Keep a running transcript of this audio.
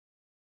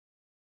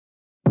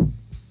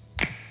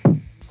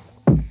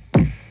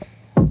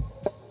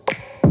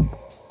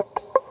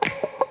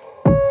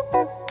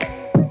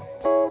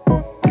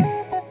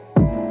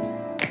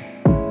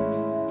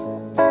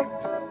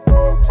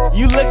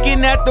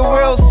got the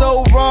world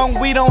so wrong.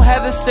 We don't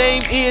have the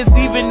same ears,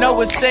 even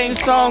though it's same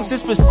songs.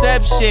 It's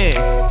perception.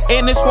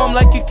 In this form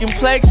like your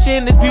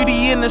complexion. There's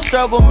beauty in the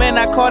struggle, man,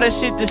 I call that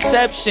shit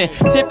deception.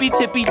 Tippy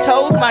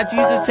toes, my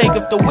Jesus take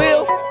up the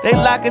wheel. They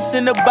lock us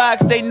in the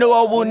box, they know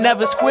I will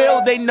never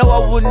squeal. They know I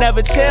will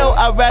never tell,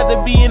 I'd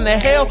rather be in the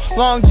hell.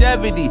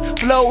 Longevity,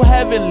 flow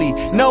heavily,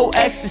 no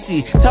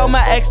ecstasy. Tell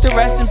my ex to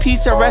rest in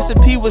peace, her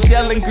recipe was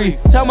yelling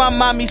grief. Tell my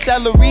mommy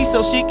celery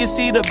so she can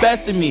see the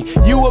best of me.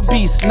 You a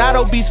beast, not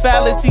obese,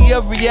 fallacy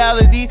of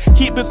reality.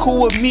 Keep it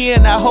cool with me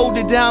and I hold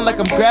it down like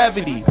I'm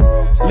gravity.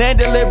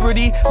 Land of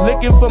liberty,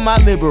 looking for my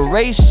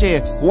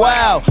liberation.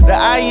 Wow, the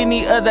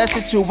irony of that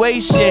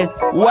situation.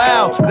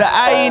 Wow, the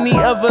irony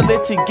of a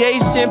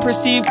litigation.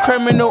 Perceived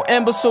criminal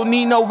imbecile,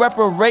 need no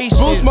reparation.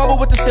 Bruce Mobile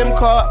with the SIM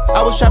card,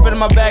 I was trapping in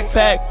my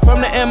backpack.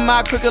 From the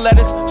MI, crooked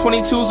letters,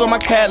 22s on my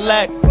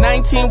Cadillac.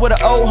 19 with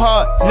an old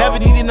heart, never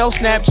needed no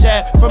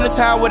Snapchat. From the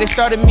time where they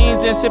started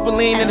memes and sipping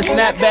lean in the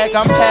snapback,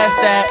 I'm past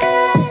that.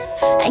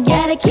 I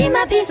gotta keep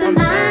my peace of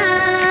mind.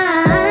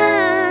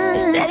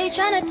 They're steady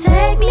trying to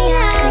take me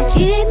out and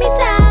keep me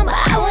down, but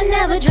I will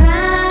never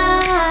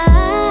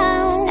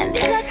drown. And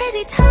these are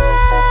crazy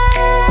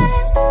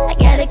times. I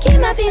gotta keep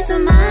my peace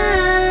of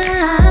mind.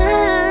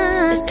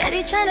 They're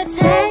steady trying to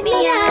take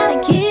me out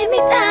and keep me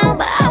down,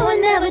 but I will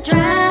never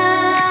drown.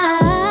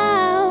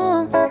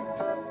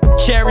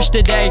 Cherish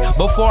the day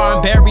before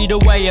I'm buried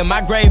away, and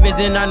my grave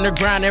isn't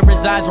underground, it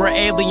resides where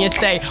aliens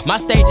stay. My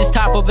stage is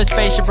top of a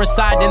spaceship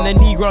residing the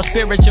Negro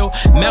spiritual.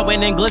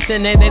 Melting and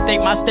glistening, they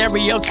think my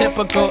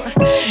stereotypical.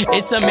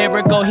 It's a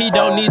miracle, he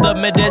don't need the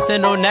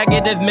medicinal.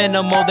 Negative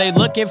minimal, they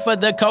looking for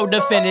the code to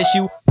finish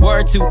you.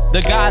 Word to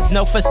the gods,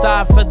 no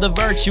facade for the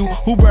virtue.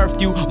 Who birthed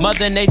you?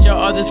 Mother Nature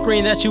or the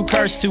screen that you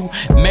cursed to?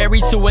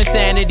 Married to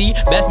insanity,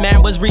 best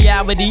man was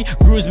reality.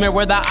 Groomsmen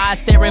were the eyes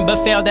staring but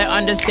failed at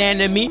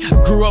understanding me.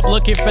 Grew up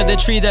looking for the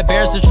tree that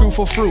bears the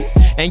truthful fruit.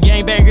 And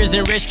gangbangers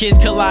and rich kids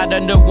collide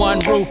under one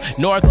roof.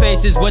 North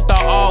faces with the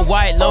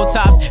all-white low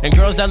tops, and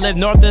girls that live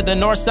north of the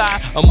north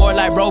side are more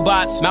like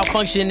robots,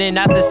 malfunctioning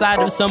at the side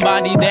of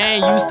somebody they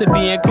ain't used to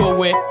being cool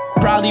with.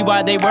 Probably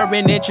why they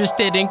weren't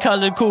interested in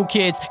colored cool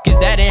kids, cause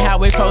that ain't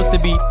how it's supposed to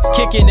be.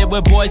 Kicking it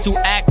with boys who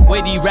act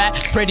witty, rap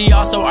pretty,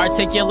 also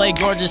articulate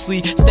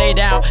gorgeously. Stay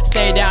down,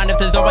 if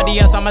there's nobody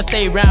else I'ma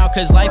stay round,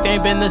 cause life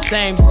ain't been the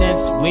same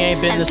since we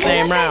ain't been the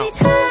same round.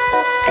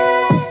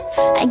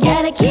 I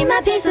gotta keep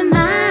my peace of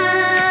mind.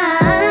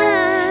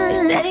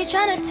 They're steady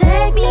trying to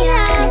take me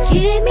out and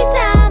keep me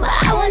down, but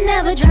I will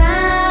never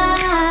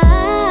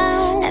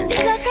drown. And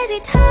these are crazy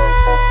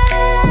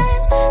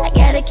times. I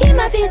gotta keep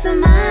my peace of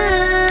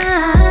mind.